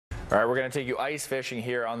All right, we're going to take you ice fishing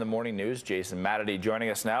here on the Morning News. Jason Matity joining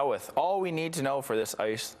us now with all we need to know for this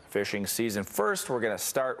ice fishing season. First, we're going to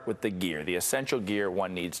start with the gear, the essential gear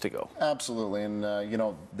one needs to go. Absolutely, and you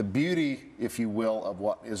know, the beauty, if you will, of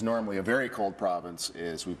what is normally a very cold province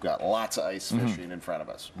is we've got lots of ice fishing in front of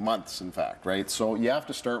us, months in fact, right? So you have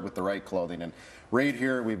to start with the right clothing, and right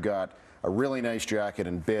here we've got a really nice jacket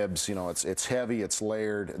and bibs. You know, it's heavy, it's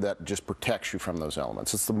layered, that just protects you from those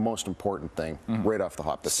elements. It's the most important thing right off the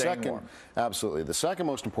hop. The second, absolutely, the second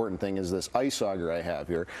most important thing is this ice auger I have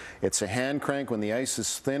here. It's a hand crank. When the ice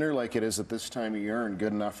is thinner like it is at this time of year and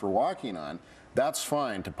good enough for walking on, that's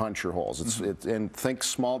fine to punch your holes. And think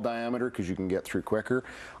small diameter because you can get through quicker.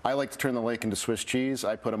 I like to turn the lake into Swiss cheese.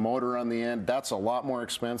 I put a motor on the end. That's a lot more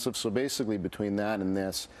expensive. So basically between that and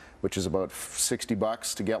this, which is about 60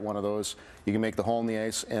 bucks to get one of those, you can make the hole in the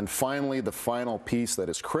ice. And finally, the final piece that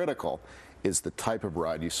is critical is the type of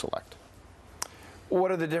rod you select.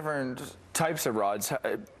 What are the different types of rods?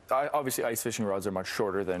 Obviously, ice fishing rods are much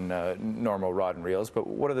shorter than normal rod and reels, but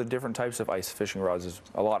what are the different types of ice fishing rods? There's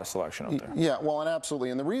a lot of selection out there. Yeah, well, and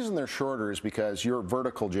absolutely. And the reason they're shorter is because you're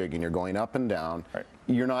vertical jigging. You're going up and down. Right.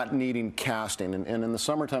 You're not needing casting. And in the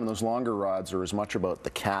summertime, those longer rods are as much about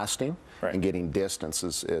the casting and getting distance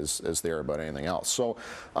as they're about anything else. So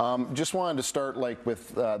just wanted to start like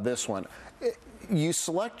with this one. You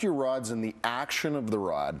select your rods in the action of the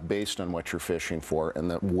rod based on what you're fishing for and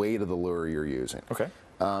the weight of the lure you're using. Okay.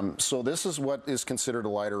 So this is what is considered a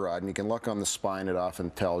lighter rod, and you can look on the spine. It often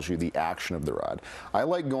tells you the action of the rod. I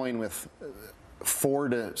like going with 4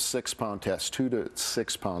 to 6 pound test, 2 to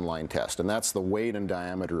 6 pound line test, and that's the weight and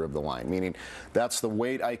diameter of the line, meaning that's the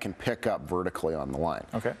weight I can pick up vertically on the line.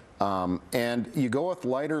 Okay. And you go with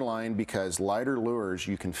lighter line because lighter lures,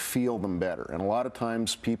 you can feel them better. And a lot of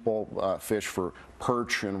times people fish for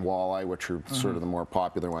perch and walleye, which are sort of the more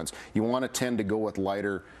popular ones. You want to tend to go with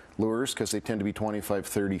lighter lures because they tend to be 25,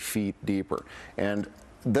 30 feet deeper. And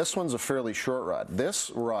this one's a fairly short rod.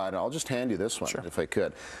 This rod, I'll just hand you this one if I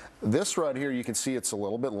could. This rod here, you can see it's a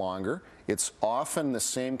little bit longer. It's often the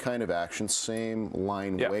same kind of action, same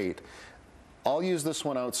line weight. I'll use this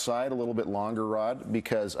one outside, a little bit longer rod,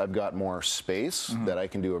 because I've got more space that I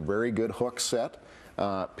can do a very good hook set,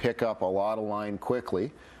 pick up a lot of line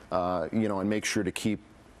quickly, you know, and make sure to keep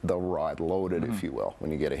the rod loaded, if you will,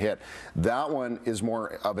 when you get a hit. That one is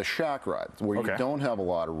more of a shack rod, where you don't have a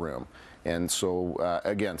lot of room. And so,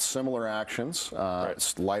 again, similar actions,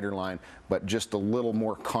 it's lighter line, but just a little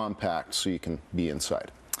more compact so you can be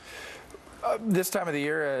inside. This time of the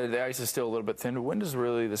year, the ice is still a little bit thin. When does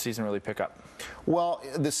the season really pick up? Well,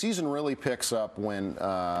 the season really picks up when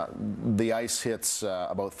the ice hits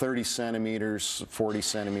about 30 centimeters, 40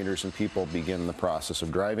 centimeters, and people begin the process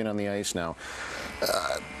of driving on the ice. Now,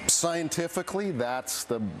 scientifically, that's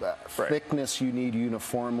the thickness you need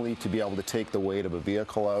uniformly to be able to take the weight of a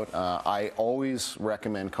vehicle out. I always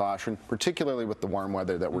recommend caution, particularly with the warm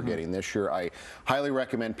weather that we're getting this year. I highly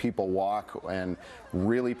recommend people walk and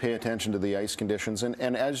really pay attention to the ice conditions.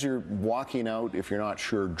 And as you're walking out, if you're not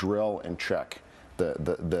sure, drill and check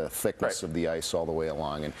the thickness of the ice all the way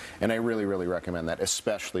along. And I really, really recommend that,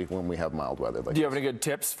 especially when we have mild weather like this. Do you have any good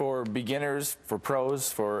tips for beginners, for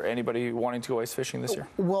pros, for anybody wanting to go ice fishing this year?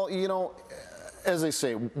 Well, you know, as I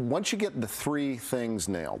say, once you get the 3 things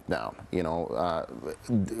nailed down, you know,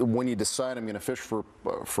 when you decide I'm going to fish for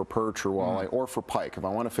perch or walleye or for pike, if I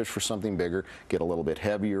want to fish for something bigger, get a little bit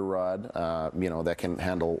heavier rod, you know, that can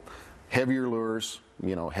handle heavier lures,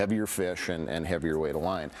 you know, heavier fish and heavier weight of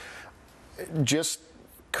line. Just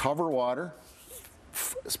cover water,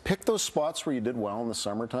 pick those spots where you did well in the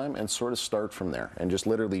summertime and sort of start from there and just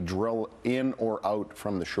literally drill in or out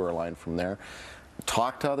from the shoreline from there.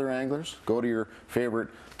 Talk to other anglers, go to your favorite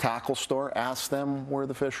tackle store, ask them where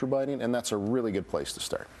the fish are biting, and that's a really good place to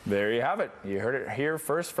start. There you have it. You heard it here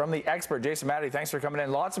first from the expert, Jason Matity. Thanks for coming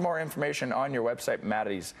in. Lots of more information on your website,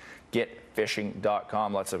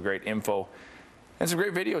 mattysgetfishing.com. Lots of great info and some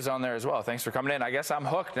great videos on there as well. Thanks for coming in. I guess I'm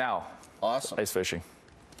hooked now. Awesome. Ice fishing.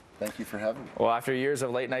 Thank you for having me. Well, after years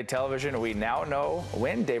of late night television, we now know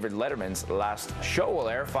when David Letterman's last show will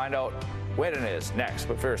air. Find out when it is next.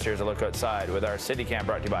 But first, here's a look outside with our City Cam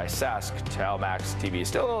brought to you by Sask Telmax TV.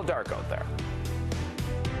 Still a little dark out there.